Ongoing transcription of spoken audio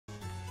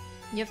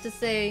You have to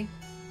say...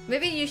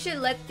 Maybe you should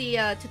let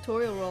the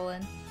tutorial roll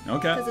in.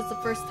 Okay. Because it's the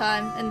first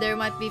time, and there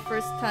might be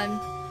first time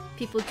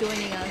people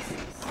joining us.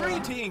 So.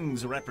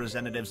 Greetings,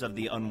 representatives of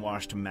the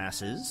unwashed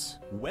masses.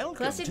 Welcome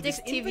Classic to this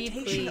Dicks TV,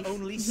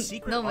 invitation-only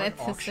secret No art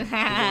myths. auction.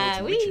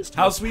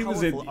 How sweet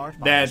was it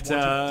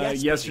that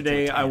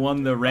yesterday I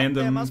won the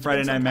random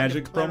Friday Night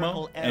Magic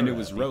promo, and it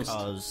was roast.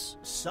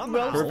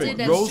 Roasted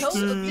and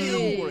Roasted.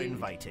 You were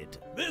invited.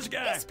 This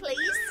guy. Yes, please.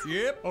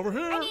 Yep, over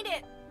here. I need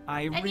it.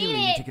 I really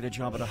need to get a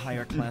job at a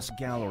higher class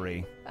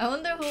gallery. I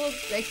wonder who will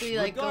actually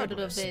like go to the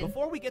Regardless, vid.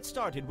 before we get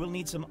started, we'll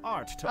need some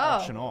art to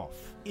auction off.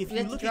 If you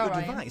Let's look draw, at your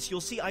Ryan. device,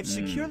 you'll see I've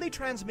securely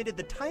transmitted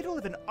the title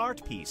of an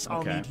art piece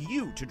I'll need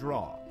you to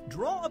draw.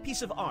 Draw a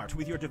piece of art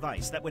with your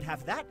device that would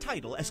have that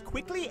title as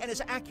quickly and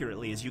as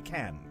accurately as you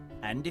can.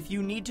 And if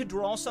you need to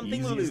draw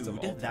something Easiest of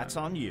all lewd, that's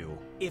on you.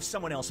 If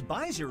someone else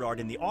buys your art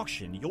in the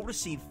auction, you'll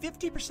receive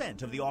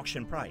 50% of the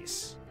auction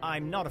price.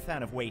 I'm not a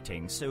fan of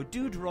waiting, so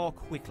do draw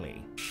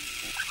quickly.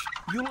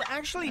 You'll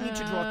actually need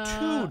to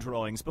draw 2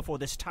 drawings before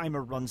this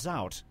timer runs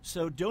out,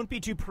 so don't be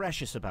too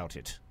precious about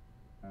it.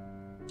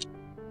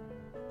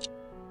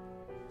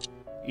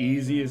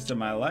 Easiest of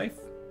my life.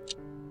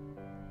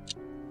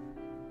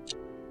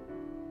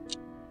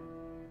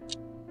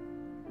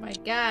 My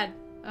God.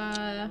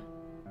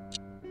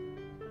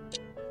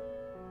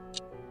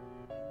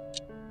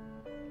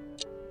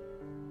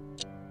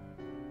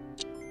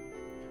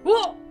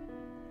 Whoa!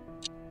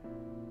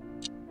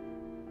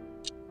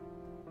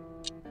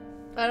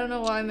 I don't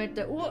know why I made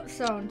that whoa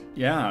sound.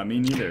 Yeah, me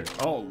neither.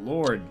 Oh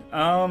Lord.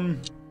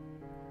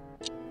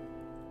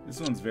 This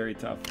one's very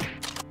tough.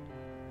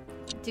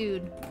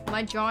 Dude,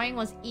 my drawing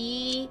was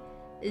E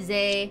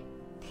Z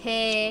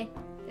P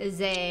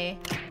Z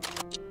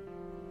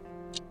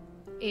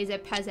is a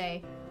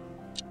peze.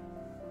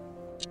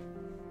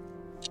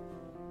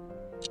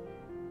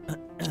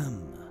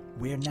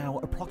 We're now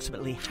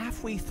approximately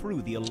halfway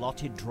through the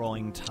allotted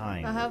drawing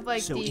time. I have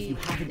like so the if you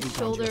haven't moved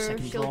on to your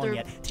second drawing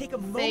yet, take a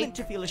moment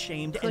to feel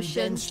ashamed and then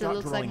cushions, start it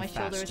looks drawing like my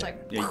faster. shoulder is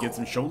like. Yeah, you get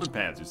some shoulder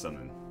pads or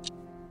something.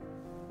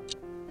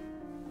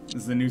 This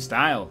is the new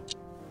style.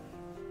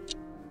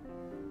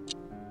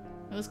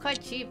 It was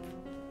quite cheap.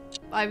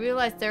 I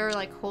realized there were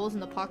like holes in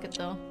the pocket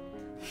though.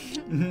 I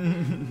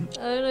don't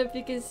know if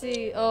you can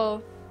see.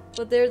 Oh,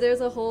 but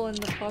there's a hole in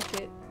the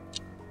pocket.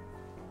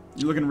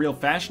 You're looking real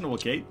fashionable,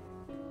 Kate.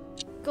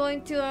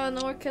 Going to an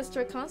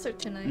orchestra concert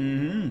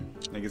tonight.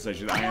 I guess I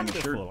should iron the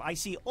shirt. I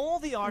see all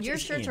the art Your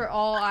is shirts in. are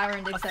all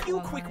ironed A except few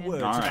one. quick Ryan.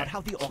 words All right, about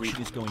how the auction sweet.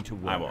 is going to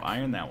work. I will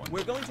iron that one.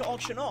 We're going to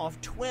auction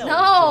off 12 No,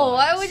 drawings.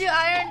 why would you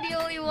iron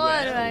the only one,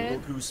 Well, Ryan?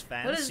 look who's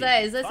fancy. What is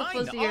that? Is that Fine,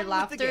 supposed to be on your with the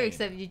laughter? game.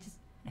 Except you just...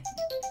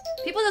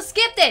 People just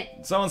skipped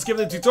it! Someone skipped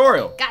the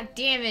tutorial. God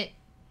damn it.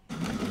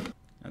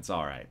 That's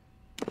all right.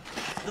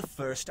 The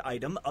first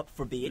item up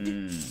for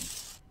bid.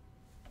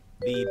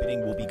 The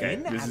bidding will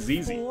begin this at is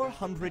easy.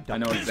 $400. I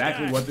know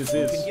exactly what this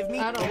is. You can give me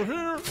I don't- over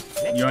here.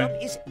 Next You up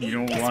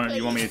want, is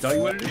you want me to tell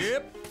you what it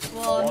is?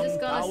 Well, I'm just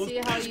gonna see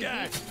how you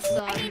beat,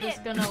 so I'm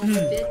just gonna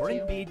bid Current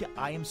you. bid,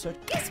 I am certain.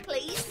 Yes,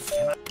 please.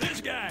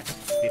 This guy.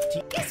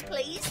 15. Yes,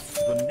 please.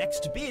 The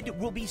next bid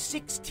will be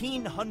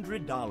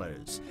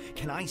 $1,600.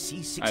 Can I see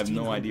 $1,600? I have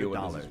no idea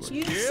what this is worth.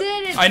 You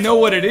said it! I know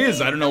what it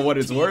is. I don't know what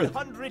it's worth.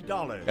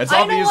 $1,600. That's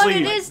I know what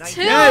obviously. it is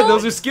too! Yeah,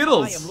 those are I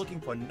Skittles. am looking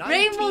for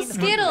Rainbow $1,900.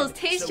 Skittles!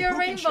 Taste So your who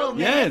can rainbow, show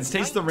me man. Yeah, it's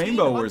Taste the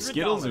Rainbow or $1,900?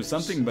 Skittles or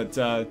something, but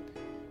I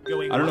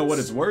Going don't know what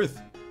once. it's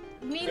worth.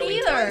 Me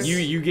neither!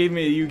 You gave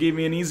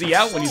me an easy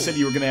out when you said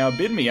you were gonna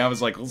outbid me. I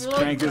was like, let's Well,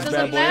 crank it this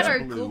doesn't bad boy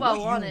matter. up. Blue, Kuba you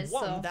won it,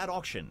 won so. that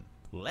auction.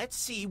 Let's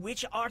see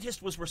which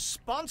artist was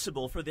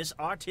responsible for this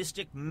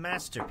artistic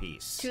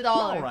masterpiece. $2.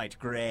 All right,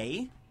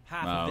 Gray.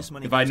 Half Wow. of this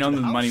money If I'd goes known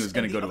to that the money house, was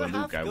gonna and go the to a other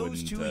Luke, half I goes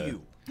wouldn't, to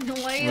you.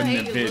 Why you wouldn't hate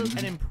have you, bid. Luke?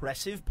 An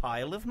impressive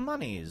pile of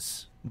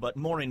monies. But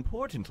more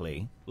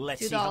importantly,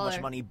 let's see how much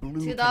 $2. money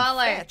Blue $2.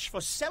 can fetch for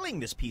selling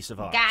this piece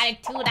of art. Got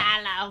it,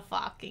 $2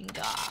 fucking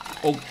god.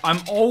 Oh, I'm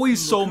always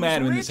so Look who's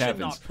mad when this rich and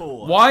happens. not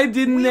poor. Why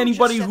didn't We'll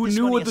anybody just set who this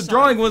knew money what the aside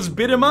drawing for was you,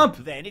 bid him Blue. up?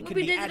 Then it can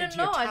We be added didn't to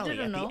your know, I tally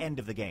didn't at know. the end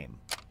of the game.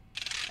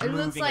 It looks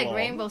Moving like along.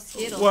 Rainbow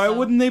Skittles. Why so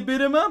wouldn't they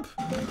bid him up?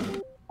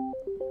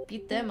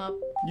 beat them up?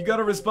 You got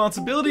a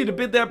responsibility to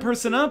bid that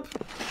person up.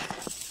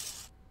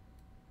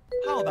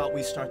 How about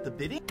we start the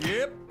bidding?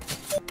 Yep.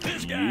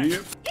 This guy.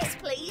 Yep. Yes,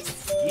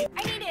 please. Yep.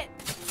 I need it.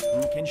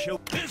 Who can show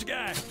this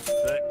guy?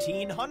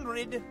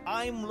 1,300.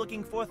 I'm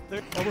looking for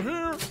over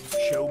here.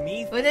 Show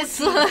me. With this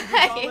 $1,400.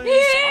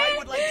 I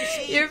would like to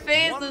see Your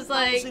face was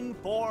like-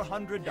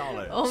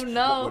 $1,400. Oh,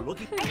 no. What we're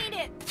looking I need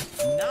it.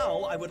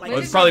 now, I would like Well,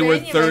 Maybe it's probably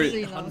worth Barbanian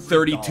actually knows.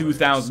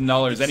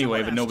 $32,000 If anyway,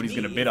 someone but nobody's asked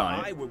gonna me bid on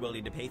if I it. were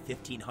willing to pay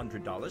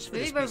 $1,500 for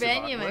Maybe this piece of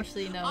Barbanian artwork,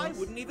 actually knows. I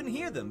wouldn't even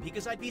hear them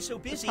because I'd be so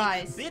busy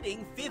Surprise.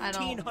 bidding I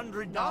don't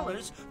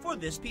 $1,500 for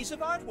this piece of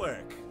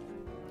artwork.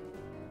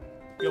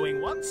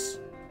 Going once.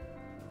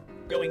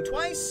 Going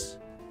twice.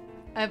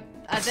 I bet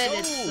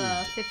it's So-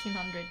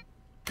 1,500.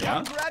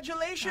 Yeah.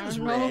 Congratulations, I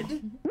don't know.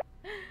 Red.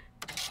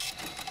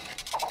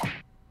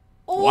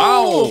 Oh,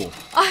 Wow.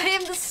 I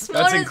am the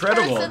smartest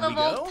incredible. person of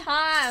There we all go.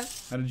 time.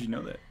 How did you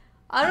know that?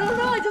 I don't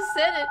know. I just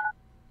said it.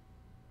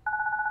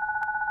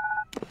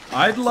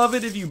 I'd love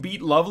it if you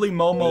beat Lovely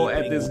Momo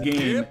at this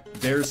game.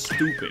 They're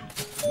stupid.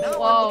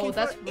 Whoa,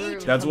 that's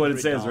rude. That's what it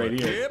says right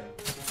here. Yep.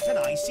 And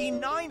I see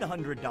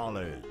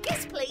 $900.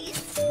 Yes,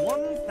 please.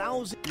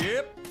 1,000.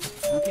 Yep.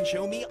 Who can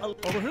show me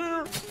over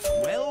here?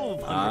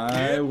 1,200.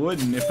 I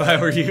wouldn't if I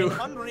were you.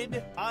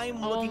 100.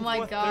 I'm Oh looking my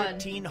for God.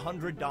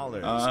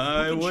 $1,300.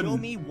 I Who can show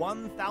wouldn't. me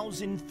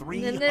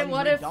 $1,300. And then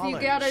what if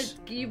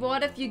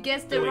you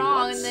guessed it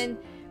wrong and then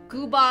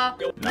Gooba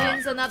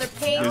wins another This is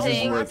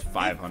painting? worth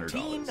 $500.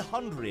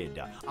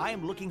 $1,500. I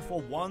am looking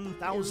for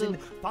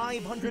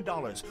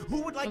 $1,500.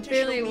 Who would like to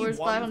show Apparently me worth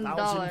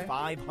 $500.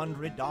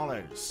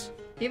 $1,500?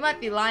 He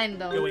might be lying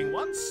though. Going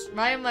once.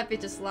 Ryan might be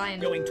just lying.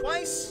 Going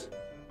twice.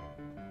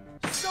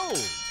 Sold.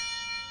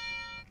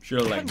 Sure,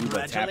 like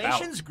Gooba tap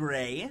out. Congratulations,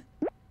 Gray.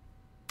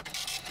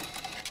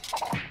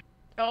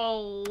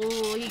 Oh,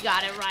 he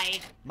got it right.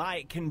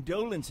 My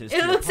condolences.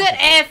 It to looks your at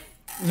F.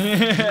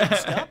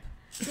 Next up.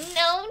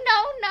 No.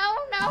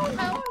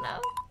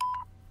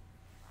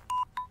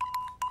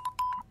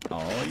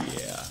 Oh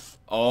yeah.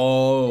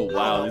 Oh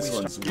wow, this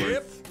one's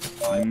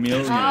worth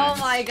millions. Oh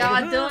my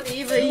God! Don't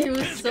even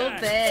use so I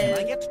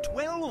bad. get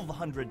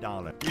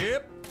 $1,200.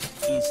 Yep.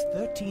 Is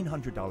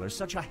 $1,300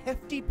 such a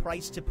hefty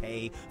price to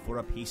pay for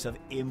a piece of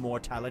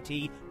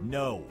immortality?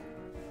 No.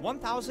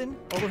 1,000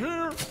 over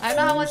here. I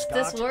know how much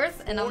this Scott,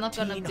 worth, and I'm not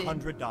gonna bid.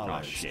 $1,400.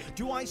 Oh, shit.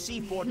 Do I see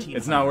 1,400?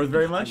 It's not worth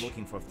very much? I'm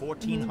looking for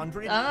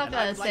 1,400. I'm not and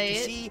gonna I'd like say to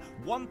it, see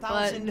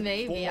but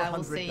maybe I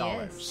will say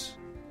 $1,400.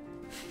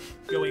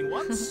 Going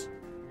once.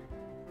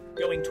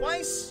 Going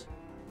twice.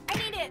 I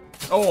need it.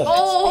 Oh,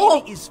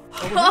 Oh! Is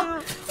over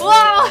here.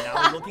 Wow!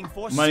 Now looking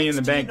for Money in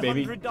the bank,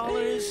 baby.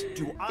 $1,600.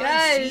 Do I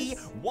Guys, see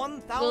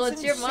 $1,600? well,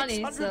 it's your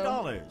money,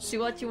 so do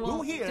what you Who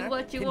want. here Do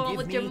what you can want give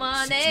with me your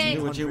money.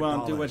 do what you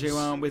want, do what you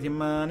want with your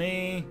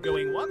money.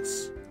 Going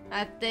once.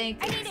 I think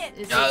I need it.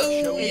 Is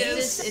Oh, is yes.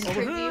 this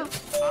interview?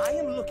 I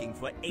am looking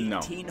for No.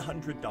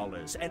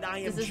 $1,800, and I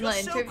am Is this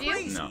just not so interview?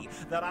 crazy No.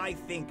 that I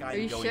think I'm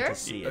you going sure? to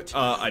see it.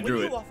 I drew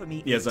When it. you offer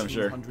me Yes, I'm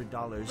sure.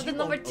 $1,800, But you the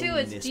number won't 2 own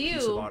is this you.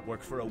 piece of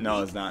artwork for a No,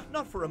 week, it's not.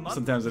 Not for a month.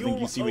 Sometimes I think you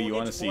You'll see what you own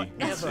wanna it see.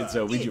 It's forever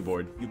a Ouija if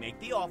board. You make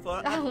the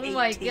offer. At Oh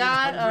my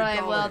God! All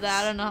right, well, $1,800.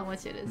 I don't know how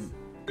much it is.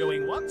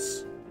 Going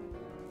once.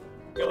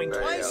 Going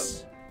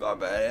twice.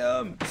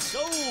 Bam.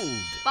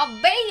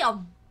 Sold.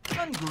 Bam!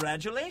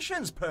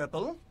 Congratulations,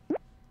 Purple.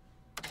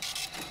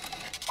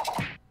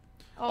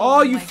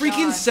 Oh, you my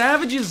freaking God.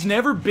 savages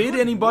never bid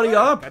anybody Work.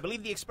 up. I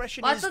believe the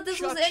expression Well, I is thought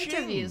this was cha-ching.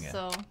 interview,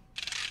 so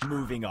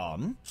Moving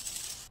on.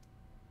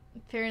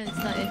 apparently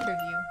it's not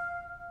interview.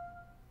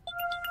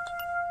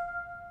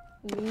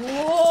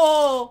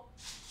 Whoa!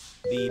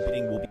 The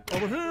bidding will be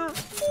over here.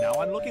 Now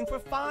I'm looking for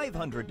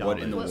 $500. What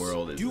in the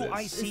world is Do this?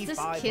 I see Is this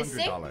 $500?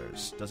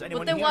 kissing? Does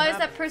anyone But then here why is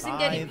have that person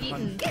getting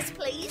eaten? Yes,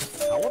 please.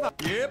 How about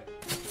yep?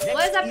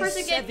 Why is that Next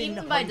person getting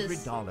eaten by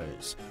this?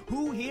 $700.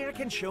 Who here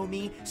can show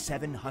me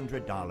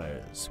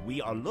 $700?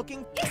 We are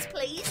looking Yes,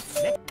 please.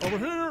 over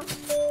here.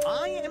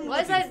 I am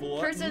Why is looking that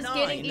for person's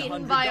getting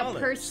eaten by a $900.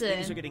 person?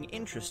 Things are getting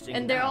interesting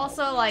And they're now.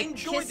 also, like,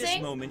 Enjoy this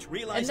kissing? moment,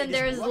 realize And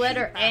then it is there's rushing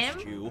letter past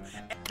M? you.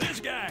 This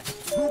guy.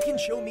 Who can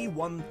show me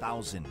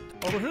 1,000?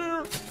 Over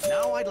here.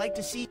 Now I'd like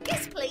to see.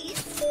 Yes,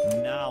 please.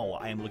 Now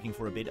I am looking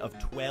for a bid of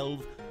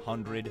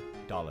 $1,200.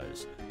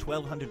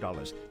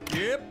 $1,200.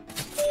 Yep.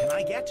 Can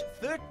I get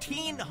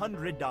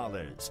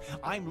 $1,300?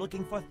 I'm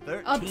looking for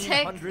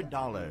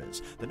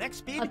 $1,300. The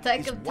next bid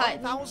Attack is of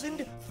Titan.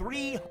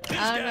 $1,300.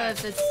 I don't know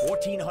if it's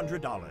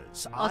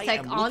 $1,400.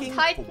 Attack on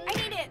Titan. I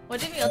need it. What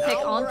do you mean Attack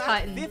Now on we're at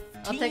Titan?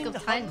 Attack of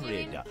Titan, you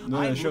mean? $1,500. No,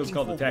 the I'm show's looking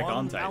called for Attack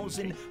on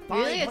Titan.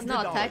 Really? It's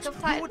not Attack of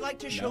 $1,500. Titan? Who would like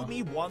to show No.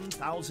 me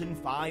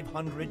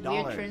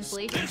 $1,500? Weird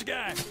translation. This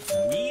guy.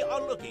 We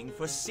are looking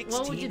for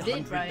What would you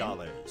bid, Brian?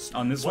 $1,600.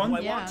 On this What one? do I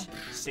Yeah. want?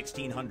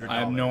 $1,600. I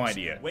have no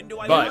idea. When do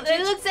I But- want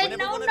It looks like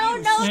Whenever no, one of no,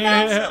 you no, signs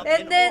Yeah. up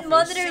And then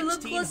offers monitor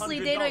look closely.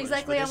 They know $1,600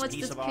 exactly how for much this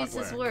piece of piece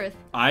is artwork. worth.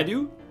 I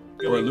do?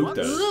 Or Going Luke once?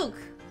 does? Luke.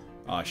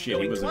 Oh shit, he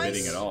Going wasn't twice?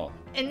 bidding at all.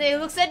 And they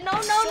look said no, in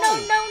the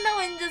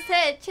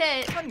chat. So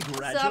I'm sure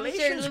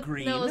Congratulations, Luke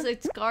Green. knows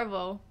it's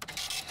Garbo.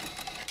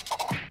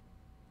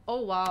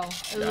 Oh wow.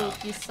 Yeah. Luke,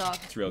 you suck.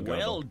 It's real good.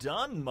 Well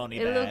done, money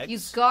Hey, Luke, you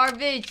bags.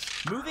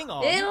 garbage. Moving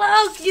on. Hey,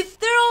 Luke, you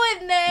threw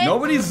it, man.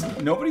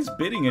 Nobody's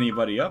bidding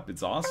anybody up.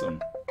 It's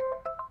awesome.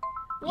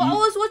 Well, I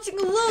was watching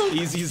Luke.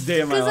 Easiest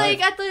day of my Because life.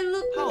 like I thought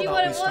Luke How knew about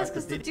what we it start was.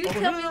 Because the the dude bid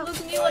told me over Luke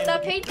here? knew what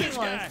that painting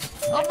was.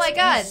 Oh my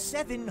god.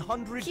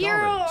 $700.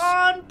 Hero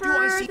on Do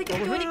I see bird. The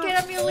over good here?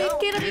 get me lead,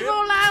 get me Yep.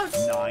 roll out.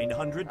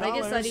 $900. I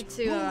guess I need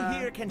to, Who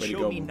here can Way to show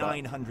go, me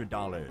Boba.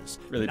 $900?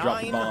 Really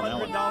dropped the ball on that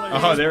one.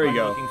 $900 Oh, there is we what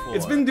I'm go. looking for.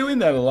 It's been doing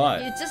that a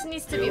lot. It just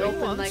needs to be Going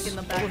open once, like in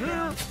the over here.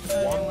 background. I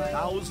don't know why.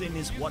 1,000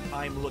 is what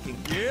I'm looking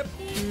for. Yep.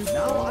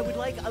 Now I would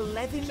like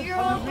 $1,100. Hero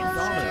on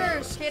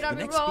bird. Get The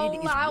me next bid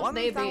roll is out,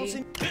 baby.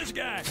 1,000. This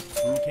guy.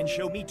 Who can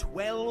show me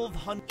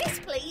 $1,200? Yes,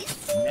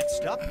 please.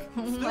 Next up,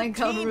 Oh my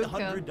God,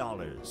 Ruka.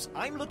 $1,300.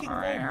 I'm looking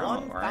for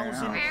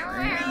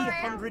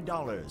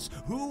 $1,300.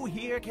 Who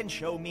here can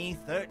show me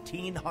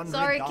 $1,300?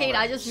 Sorry, Kate.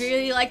 I just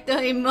really like the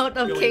emote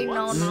of Going Kate.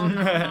 No, once. no,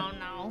 no, no,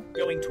 no.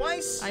 Going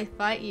twice. I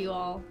fight you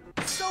all.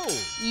 Sold.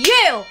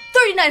 Yeah!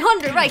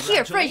 3,900 right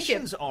here,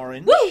 friendship! Congratulations,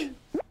 Orange. Woo!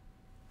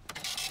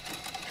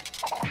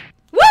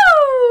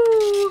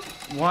 Woo!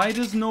 Why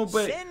does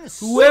nobody...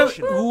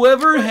 Sensational.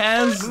 Whoever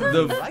has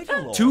Right the...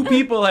 along. 2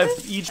 people have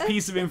each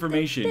piece of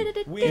information.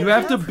 You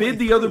have to bid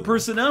the other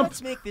person up.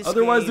 Let's make this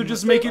Otherwise, they're game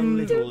just a making,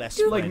 little less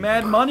like, friendly.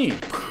 mad money.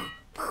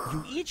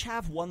 You each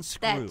have one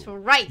screw. That's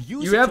right.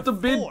 Use You it have to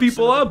bid force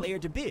people another up. player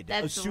to bid,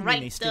 That's assuming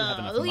right. they still have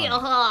enough money.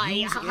 Yeah,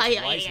 Use it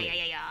yeah, wisely.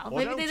 yeah. Or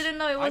Maybe don't. they didn't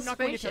know it was I'm not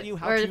going to tell friendship. you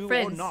how Or to or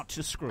friends. not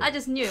to screw. I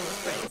just knew it was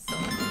friends, so.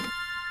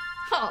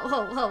 Ho,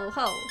 ho, ho,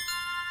 ho.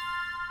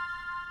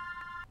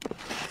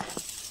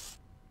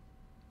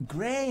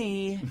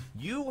 Gray,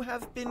 you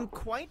have been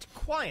quite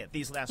quiet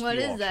these last What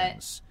few is that?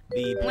 auctions. The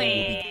bill will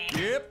be...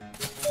 Yep.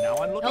 Now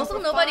I'm looking Also,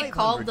 for nobody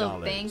called the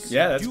 $500. bank.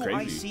 Yeah, that's Do I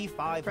crazy. see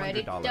 $500?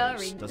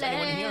 Predatory Does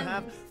anyone here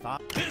land.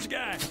 have this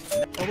guy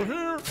over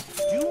here?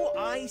 Do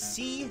I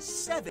see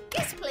 7?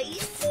 Yes,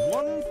 please.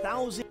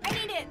 1,000. I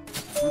need it.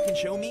 Who can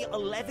show me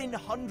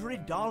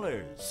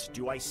 $1,100?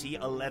 Do I see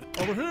 11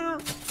 over here?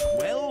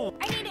 12.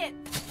 I need it.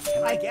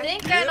 Can I get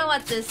think I know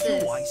what this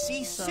is. Do I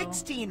see so.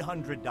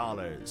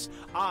 $1,600?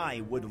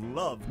 I would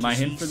love to My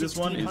see hint for this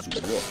one is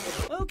 $1,600.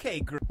 woof.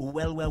 Okay,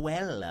 well,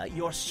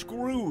 you're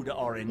screwed,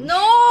 Orange.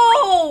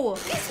 No!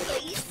 Yes,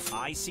 please.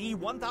 I see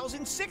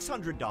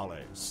 $1,600.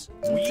 It's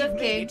We've okay,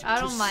 made it I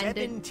to don't mind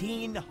it.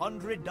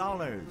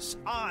 $1,700.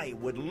 I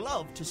would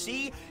love to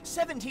see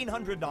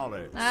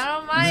 $1,700. I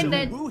don't mind So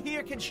it. who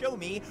here can show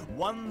me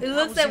 $1,700? It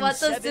looks like, what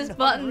does this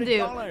button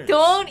do?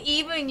 Don't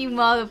even, you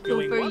mother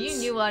Going pooper. You once?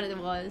 knew what it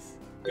was.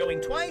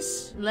 Going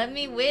twice. Let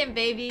me win,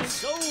 baby.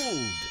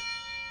 Sold.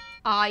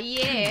 Aw,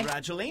 yeah.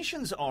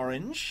 Congratulations,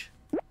 Orange.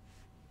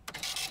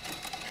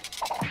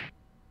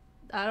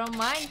 I don't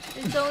mind.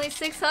 It's only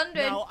 600.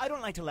 Now, I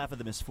don't like to laugh at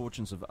the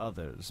misfortunes of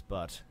others,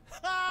 but...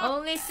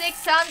 Only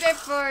 600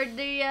 for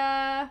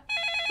the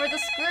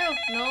screw.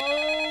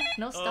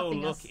 No Oh,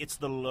 stopping look, us. it's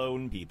the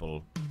lone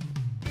people.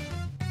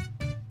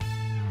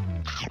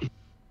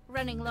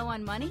 Running low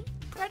on money?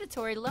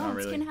 Predatory loans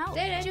really. can help.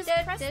 Just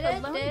press the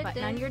loan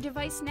button on your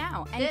device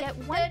now and get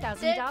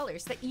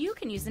 $1,000 that you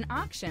can use in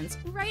auctions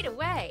right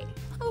away.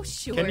 Oh,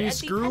 sure. Can you at the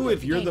screw end of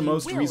if the you're game, the you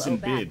most will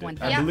recent owe back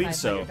bid? I believe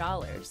so.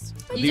 $1,500.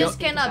 You The- just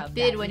Think cannot about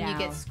bid that when you now.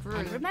 get screwed.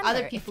 And remember,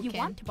 Other people if you can.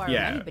 want to borrow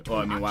Yeah, money between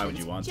well, I mean, why would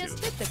auctions, you want just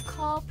to? hit the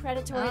call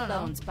predatory I don't know.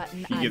 loans button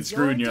You on get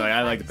screwed and you're your like,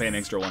 I'd like to pay an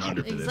device. extra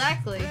 100 for this.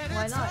 Exactly.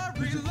 Why not?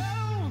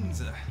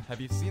 Have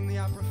you seen the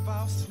opera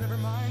Faust? Never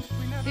mind.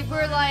 We never People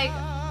are like,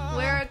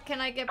 where can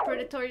I get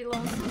predatory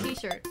loans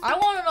t-shirt? I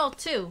want to know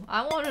too.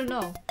 I want to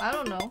know. I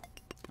don't know.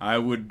 I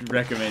would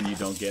recommend you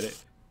don't get it.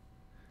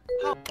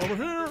 Over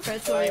here.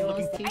 Predatory I'm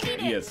loans looking for-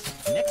 t-shirt.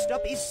 Yes. Next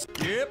up is...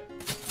 Yep.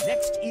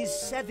 Next is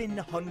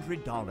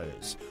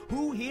 $700.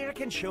 Who here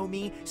can show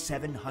me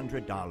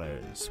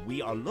 $700?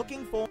 We are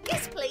looking for...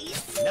 Yes,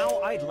 please. Now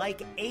I'd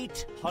like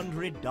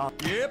 $800.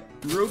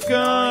 Yep. Ruka!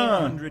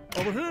 900.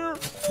 Over here.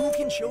 Who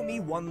can show me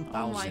 1,000?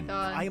 Oh my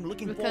God. I am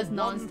looking Ruka's for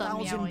non-stop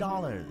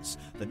 $1,000.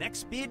 The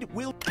next bid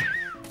will...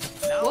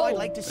 Now Whoa. I'd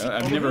like to see...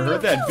 I've over never here.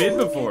 heard that bid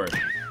before.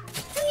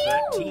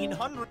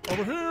 1,300.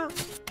 Over here.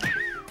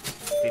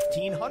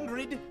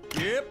 1,500.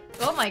 Yep.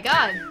 Oh my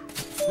God.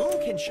 Who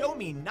can show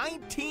me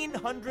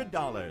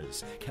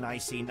 $1,900? Can I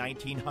see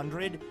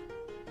 1,900?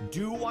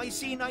 Do I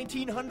see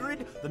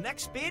 1,900? The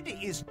next bid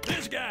is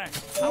this guy.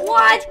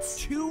 What?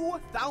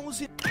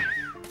 2,000.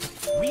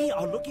 We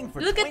are looking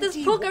for. Look at this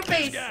 21 poker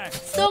face. guy.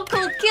 Stone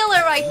Cold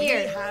Killer right We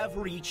here. have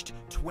reached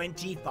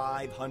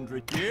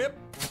 2,500. Yep.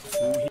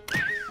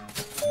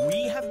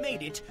 We have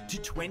made it to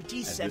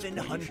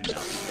 2,700.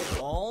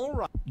 All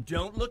right.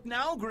 Don't look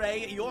now,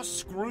 Gray. You're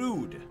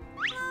screwed.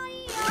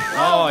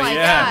 Oh my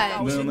yeah.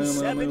 God.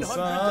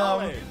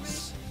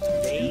 $1,700.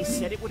 They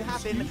said it would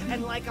happen,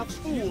 and like a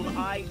fool,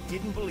 I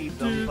didn't believe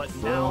them. But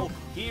now,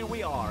 here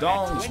we are.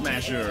 Dong at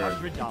Smasher.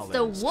 $2,800.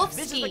 The This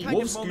is the Wolfski.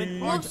 kind of moment Wolfski.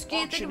 most Wolfski,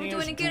 thank you for auctioneers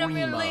doing it. Get on your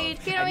dream of.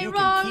 lead. Get on And your you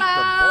can roll keep the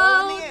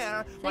ball in the out.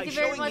 air by Thank you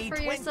very showing much me for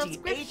your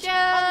subscription.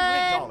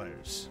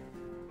 $2,800.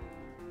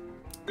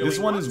 This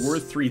Going one once, is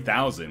worth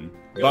 3,000,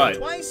 going but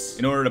twice.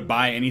 in order to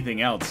buy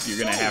anything else, you're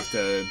gonna have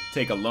to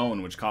take a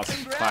loan, which costs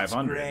Congrats,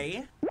 500.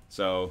 Gray.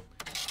 So,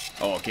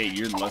 oh, okay,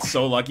 you're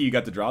so lucky you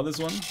got to draw this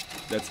one.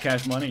 That's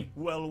cash money.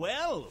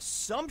 Well,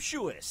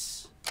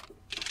 sumptuous.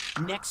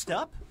 Next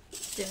up,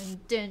 Dun,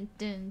 dun,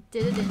 dun,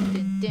 dun, dun,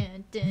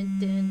 dun, dun,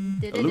 dun,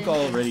 dun, Luke dun.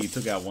 already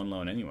took out one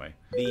loan anyway.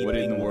 the What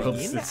in the bid world will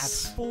is begin at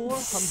this?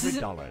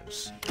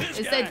 $400.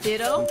 Is that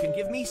Ditto? Who can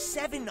give me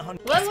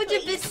 700? Why would you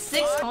bid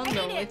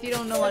 600 if you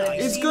don't know what it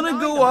is? It's gonna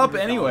go up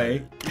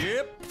anyway.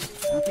 Yep.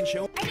 Who can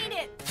show? I need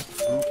it.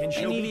 Who can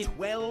show need me it.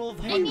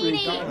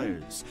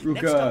 $1,200? Ruka.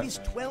 Next up is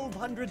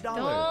 $1,200.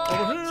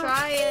 Don't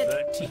try it.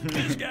 13.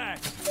 This guy.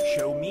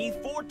 Show me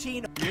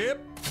 14. Yep.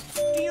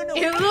 Do you know?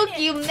 You look,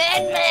 you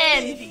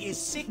madman! It is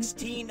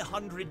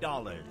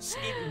 $1,600.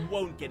 It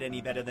won't get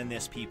any better than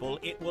this, people.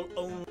 It will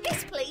only.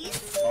 Yes,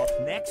 please. Up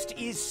next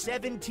is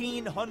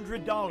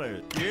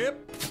 $1,700.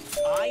 Yep.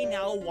 I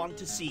now want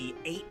to see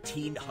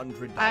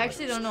 $1,800. I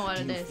actually don't know what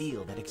Do it you is.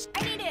 feel that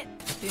I need it.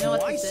 Do you know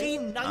what I this see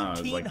is?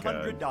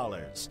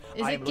 $1,900. Is I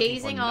it am looking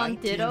gazing for on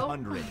Ditto?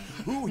 $1,900.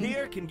 Who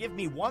here can give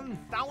me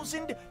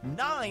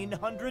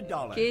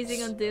 $1,900?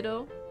 Gazing on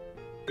Ditto.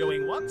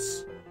 Going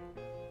once.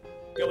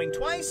 Going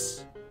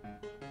twice.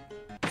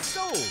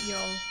 Sold. Yo.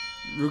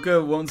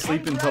 Ruka won't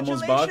sleep in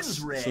Tummel's box,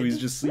 Congratulations, Red. so he's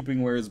just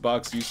sleeping where his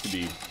box used to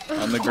be,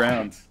 on the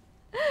ground.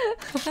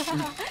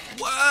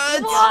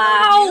 What?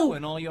 Wow!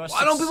 And all your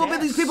Why don't people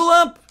pick these success. people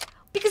up?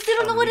 Because they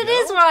don't know There what we it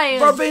is, go.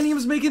 Ryan.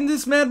 Barbanium's making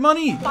this mad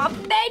money.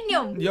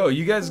 Barbanium. Yo,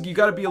 you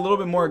gotta be a little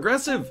bit more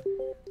aggressive.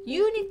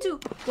 You need to.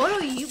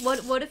 What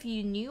if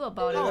you knew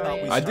about it, How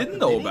about we Ryan? I start didn't the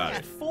know bidding about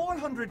at it.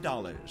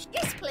 $400.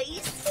 Yes,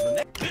 please.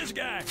 This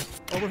guy.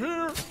 Over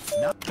here.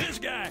 Now this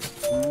guy.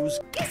 Who's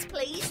Yes,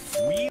 please.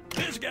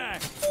 this guy?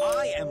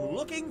 I am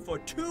looking for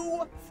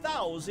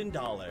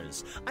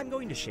 $2,000. I'm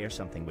going to share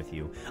something with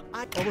you.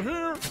 Over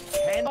here.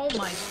 Oh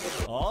my.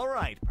 All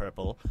right,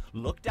 Purple.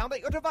 Look down at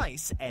your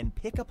device and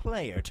pick a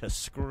player to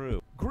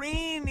screw.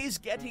 Green is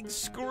getting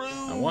screwed.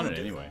 I want it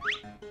anyway.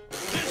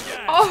 This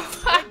guy. Oh.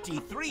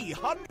 $2,300.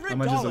 How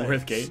much is it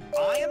worth, Kate?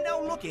 I am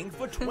now looking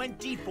for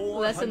 $2,400.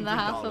 Less than the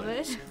half of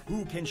it.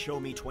 Who can show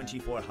me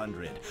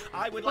 $2,400?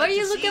 I would Why like are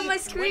you to looking see at my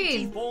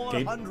screen?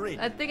 $2,400.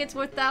 I think it's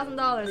worth $1,000,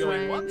 Going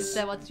Ryan. once? Is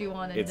that what you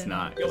wanted? It's then?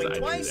 not, because I Going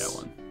drew twice? that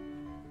one.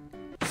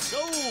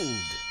 Sold.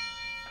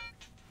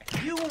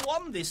 You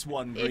won this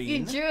one, If you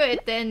Green. drew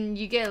it, then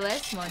you get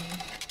less money.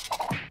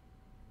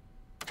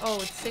 Oh,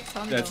 it's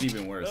 600. That's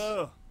even worse.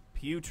 Ugh,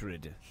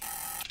 putrid.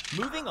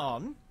 Moving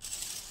on.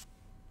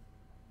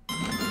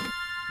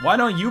 Why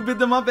don't you bid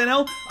them up,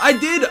 NL? I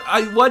did.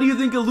 Why do you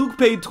think Luke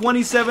paid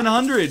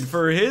 $2,700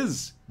 for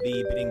his?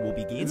 The bidding will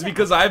begin. It's at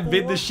because I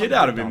bid the shit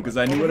out of him because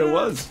I knew what it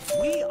was.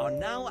 We are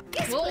now.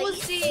 Yes, What was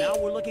please. the? Now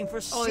we're looking for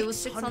 $600. Oh, it was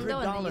 600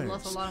 and then you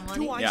lost a lot of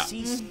money? Do I Yeah.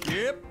 see?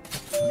 Yep.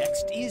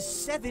 Next is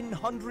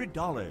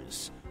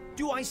 $700.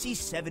 Do I see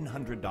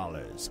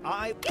 $700?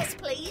 Yes,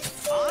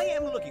 please. I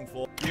am looking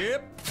for.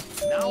 Yep.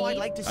 Now I'd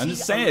like to see. I'm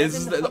just saying, this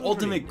is the $1,100.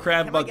 ultimate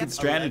crab Can I bucket get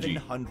strategy.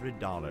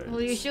 $1,100. Well,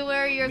 you should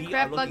wear your We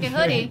crap are looking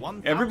bucket for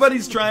hoodie.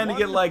 Everybody's trying to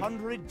get like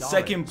 $1,100.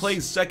 second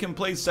place, second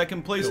place,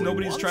 second place. Going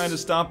Nobody's once? trying to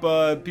stop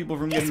people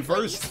from getting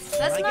first.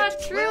 That's I not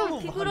get true.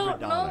 People don't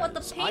know what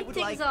the $1,200. I would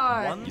paintings like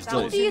are.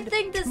 still- What do you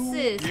think this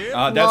is? That's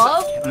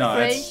Love, no,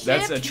 friendship,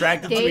 that's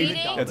attracted to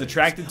dating? that's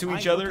attracted to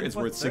each I'm other. looking It's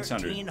for worth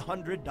 $600.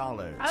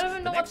 $1,300. I don't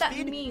even know The what that next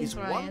bid means, is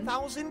Ryan.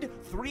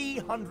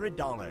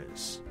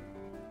 $1,300.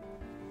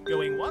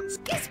 Going once.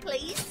 Yes,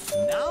 please.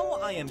 Now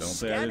I am Don't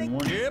say I didn't scanning.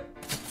 warn you.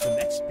 Yep. The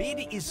next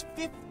bid is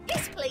 50.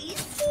 Yes, please.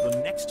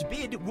 The next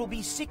bid will be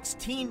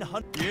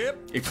 1,600. Yep.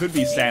 It could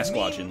be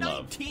Sasquatch in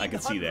love. I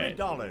could see that.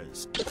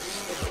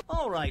 $1,900.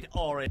 All right,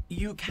 Orin.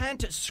 You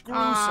can't screw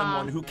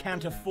someone who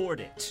can't afford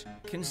it.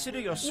 Consider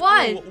your screw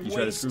What? You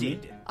try to screw me?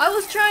 wasted. I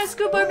was trying to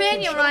scoop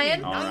Barbanium,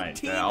 Ryan. All right,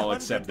 I'll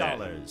accept that.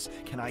 $1,900.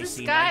 Can I This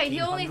see guy, he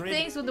only 1,900?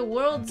 thinks when the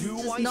world's Do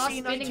just I not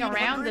see spinning 1900?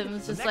 around him.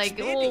 It's The just next like,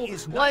 bid oh,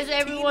 is why is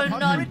everyone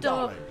not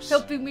 $1,900?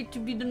 helping me to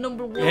be the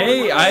number one?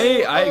 Hey, I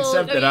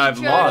accept are that you I've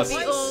trying to lost.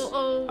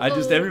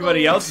 be-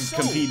 Everybody else is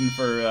sold. competing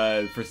for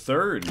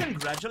third.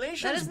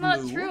 Congratulations, That is not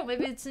Blue. true.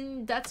 Maybe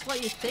that's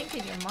what you think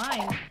in your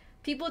mind.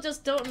 People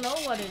just don't know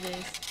what it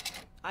is.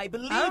 I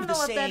believe I don't know the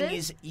what that saying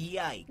is. is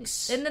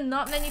yikes. And then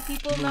not many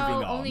people know.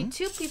 Moving Only on.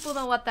 2 people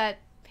know what that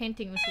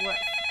painting was worth.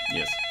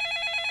 Yes.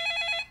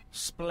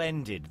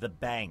 Splendid, the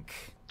bank.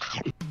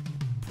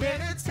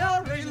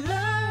 Predatory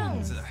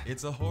loans.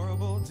 It's a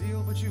horrible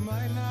deal, but you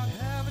might not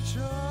have a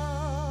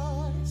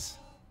choice.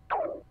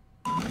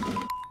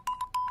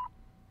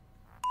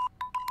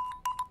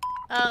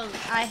 Oh,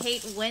 I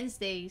hate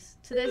Wednesdays.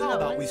 Today's How not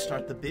about we Wednesday.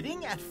 start the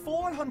bidding at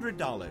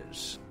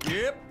 $400?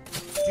 Yep.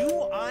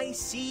 Do I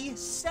see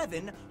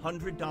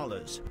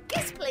 $700?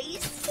 Yes,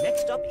 please.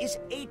 Next up is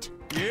 8.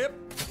 Yep.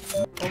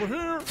 Over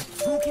here.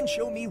 Who can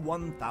show me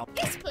 1,000?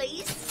 Yes,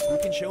 please. Who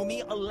can show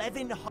me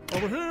 1,100?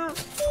 Over here.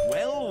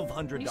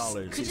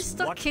 $1,200 Could you is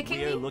stop what kicking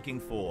we're me? looking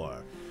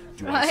for.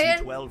 Do I Ryan?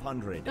 see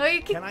 1,200? No,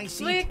 you Can I why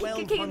see are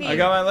you kicking me? I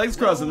got my legs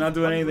crossed. I'm not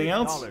doing anything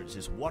else. $1,200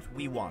 is what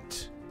we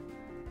want.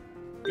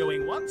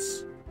 Going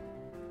once.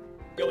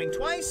 Going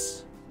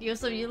twice. You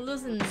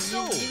losing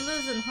So- you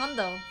losing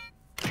Hundo.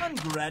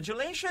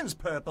 Congratulations,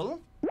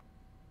 Purple.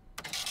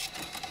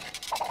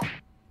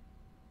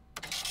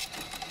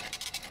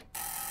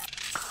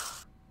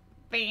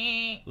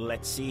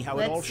 Let's see how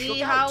it all Let's shook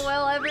see out. how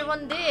well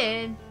everyone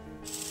did.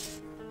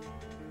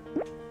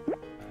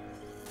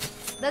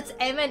 That's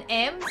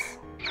M&M's?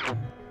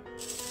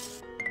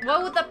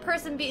 What would that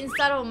person be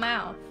inside of a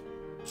mouth?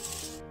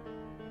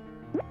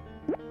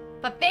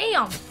 But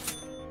bam!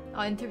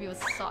 Oh, interview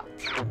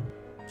sucked.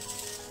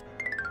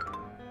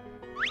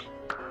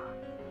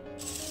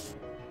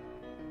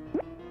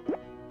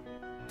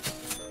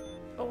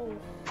 Oh.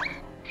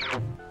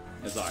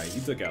 That's alright. He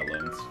took out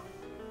loans.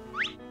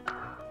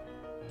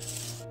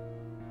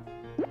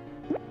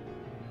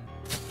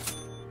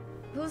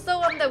 Who's the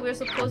one that we're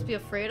supposed to be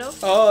afraid of?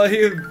 Oh, he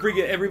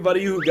freaking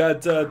everybody who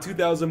got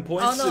 2,000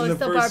 points Oh no, in it's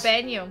the first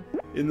Barbanium.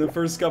 in the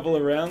first couple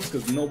of rounds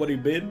because nobody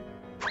bid.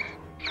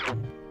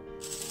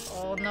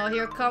 Oh no,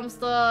 here comes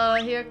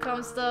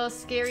the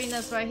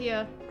scariness right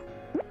here.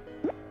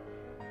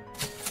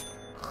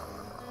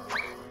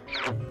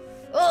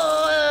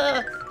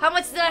 Oh, how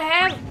much did I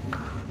have?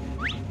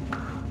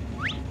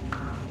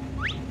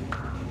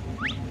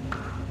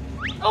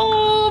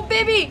 Oh,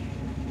 baby!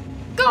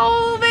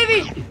 Go,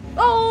 baby!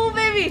 Oh,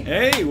 baby!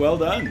 Hey, well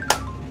done.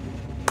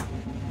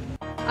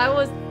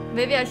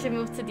 Maybe I should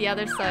move to the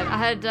other side. I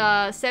had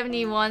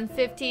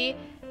 71.50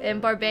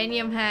 and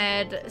Barbanium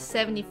had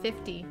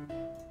 70.50.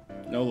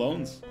 No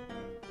loans.